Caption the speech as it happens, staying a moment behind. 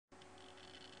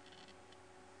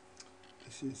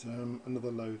This is another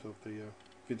load of the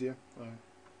video. I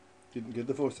didn't get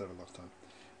the voiceover last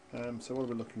time. So what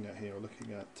we're looking at here, we're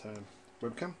looking at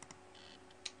Webcam,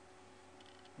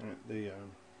 at the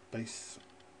base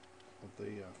of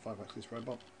the 5-axis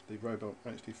robot. The robot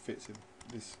actually fits in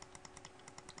this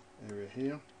area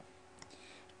here,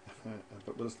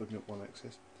 but we're just looking at one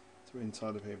axis. So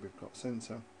inside of here we've got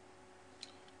sensor,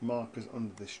 markers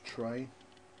under this tray,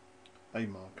 a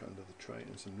marker under the tray,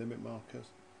 and some limit markers.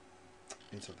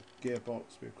 Inside the gearbox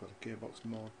we've got a gearbox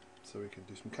mod, so we can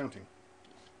do some counting.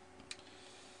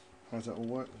 How does that all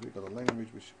work? We've got a language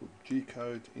which is called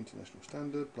GCode, International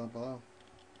Standard, blah blah,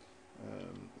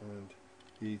 and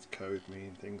these code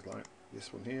mean things like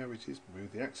this one here, which is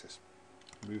move the axis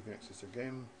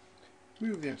again,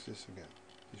 move the axis again.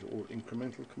 These are all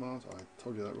incremental commands. I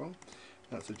told you that wrong.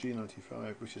 That's a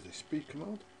G95, which is a speed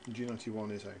command.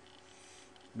 G91 is a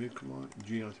move command,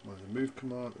 G91 is a move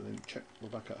command, and then check we're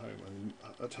back at home, and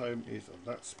at home is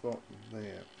that spot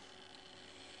there.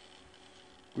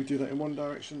 We do that in one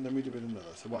direction, then we do it in another.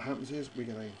 So what happens is we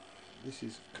get this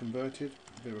is converted,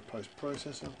 a bit of a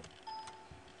post-processor,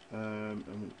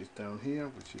 and it's down here,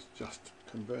 which is just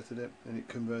converted it, and it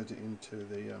converted it into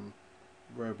the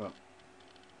robot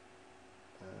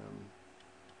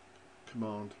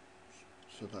command,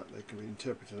 so that they can be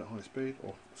interpreted at high speed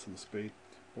or some speed.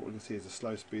 What we can see is a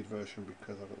slow speed version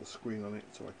because I've got the screen on it,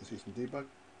 so I can see some debug.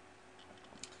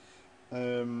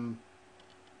 And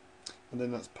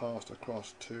then that's passed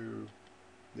across to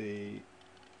the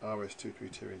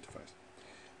RS232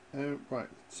 interface. Right,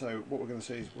 so what we're going to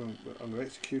see is when I'm going to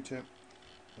execute it,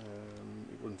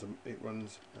 it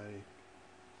runs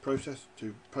a process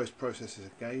to post-processes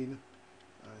again,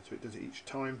 so it does it each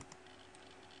time,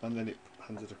 and then it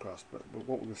hands it across. But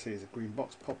what we're going to see is a green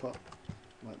box pop up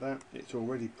like that. It's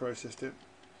already processed it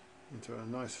into a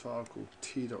nice file called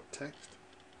t.text,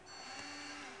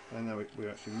 and now we're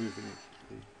actually moving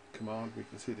the command. We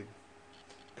can see the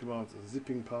commands are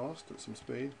zipping past at some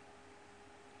speed.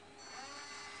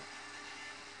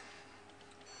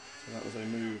 So that was a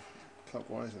move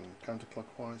clockwise and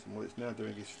counterclockwise, and what it's now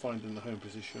doing is finding the home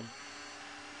position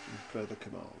and further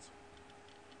commands.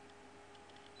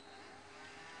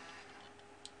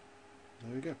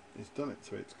 There we go, it's done it.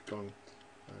 So it's gone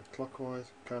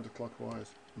clockwise, counterclockwise,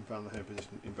 and found the home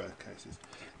position in both cases.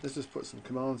 Let's just put some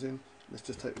commands in. Let's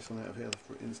just take this one out of here.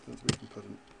 For instance, we can put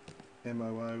an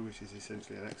MOO, which is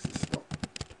essentially an axis stop.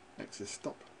 Axis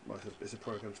stop, well, it's a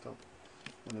program stop.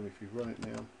 And then if you run it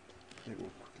now, it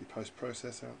will quickly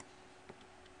post-process out,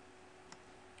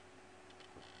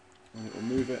 and it will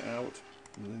move it out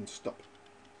and then stop.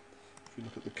 If you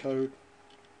look at the code,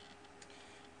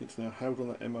 it's now held on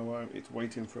that MOO. It's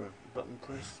waiting for a button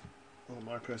press or a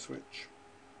micro switch,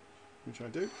 which I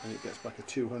do, and it gets back a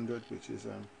 200, which is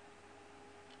and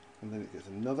then it gets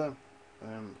another,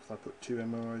 because I put two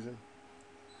MOOs in.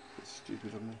 It's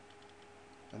stupid of me.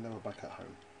 And now we're back at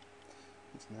home.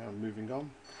 It's now moving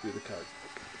on through the code.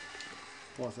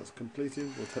 Whilst that's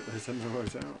completed, we'll take those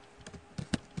MOOs out.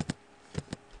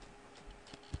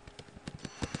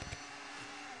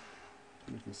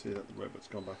 You can see that the robot's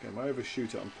gone back in. I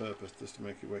overshoot it on purpose just to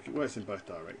make it work. It works in both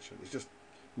directions. It's just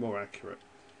more accurate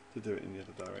to do it in the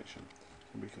other direction.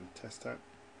 And we can test that.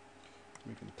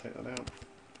 We can take that out.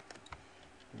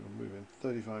 We'll move in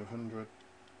 3500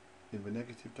 in the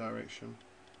negative direction.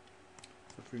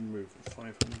 So if we move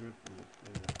 500 in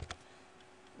the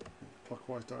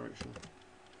clockwise direction,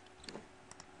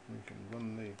 we can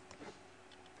run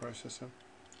the processor.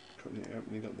 Currently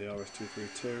opening up the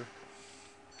RS232.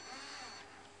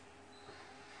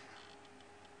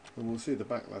 And we'll see the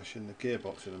backlash in the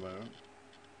gearbox in a moment.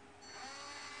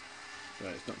 So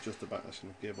it's not just the backlash in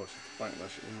the gearbox, it's the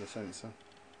backlash in the sensor.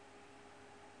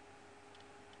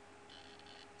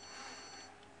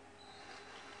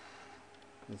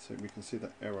 And so we can see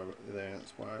that error there.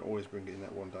 That's why I always bring it in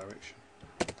that one direction,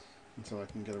 until I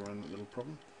can get around that little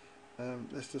problem.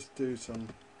 Let's just do some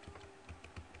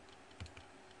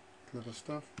clever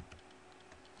stuff.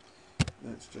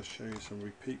 Let's just show you some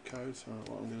repeat code. So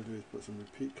what I'm going to do is put some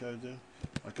repeat code in.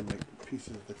 I can make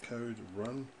pieces of the code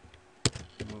run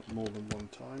more than one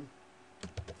time.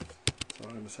 So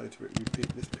I'm going to say to it, repeat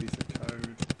this piece of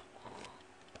code,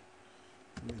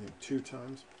 I'm using 2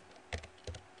 times.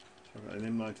 So I've got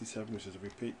an M97, which is a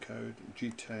repeat code.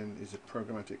 G10 is a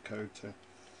programmatic code to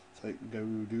say go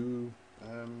do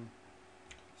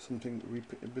something,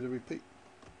 a bit of repeat.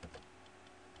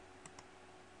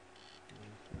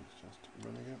 It's just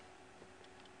running it.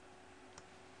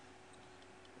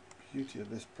 The beauty of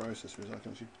this processor is I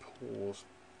can actually pause,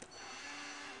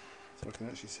 so I can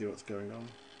actually see what's going on.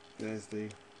 There's the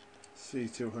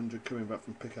C200 coming back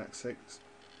from Picaxe 6.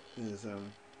 There's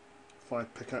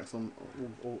 5 Picaxe on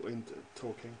all in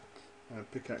talking.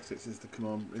 Picaxe 6 is the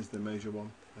command, is the major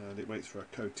one, and it waits for a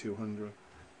code 200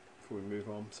 before we move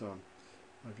on. So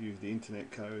I've used the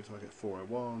internet codes. I get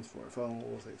 401s,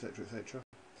 404s, etc., etc.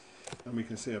 And we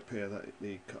can see up here that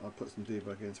I put some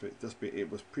debug into it. It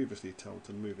was previously told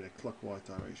to move in a clockwise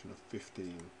direction of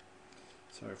 15.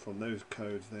 So from those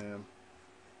codes there,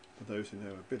 for those who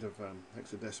know a bit of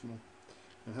hexadecimal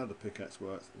and how the Picaxe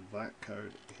works, that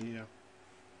code here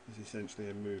is essentially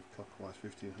a move clockwise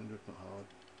 1500, not hard.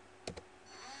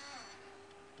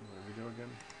 There we go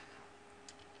again.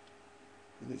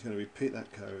 And it's going to repeat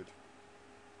that code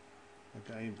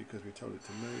again because we told it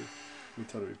to move. We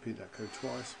told it to repeat that code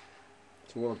twice.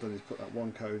 So what I've done is put that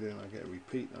one code in, I get a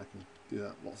repeat, and I can do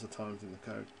that lots of times in the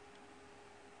code.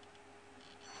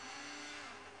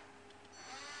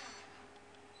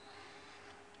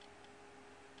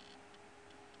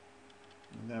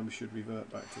 And now we should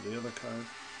revert back to the other code,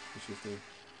 which is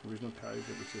the original code,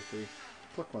 which is the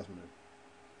clockwise move.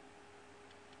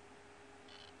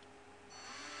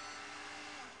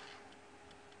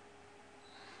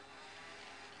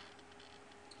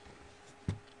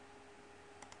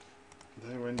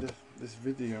 There endeth this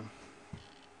video.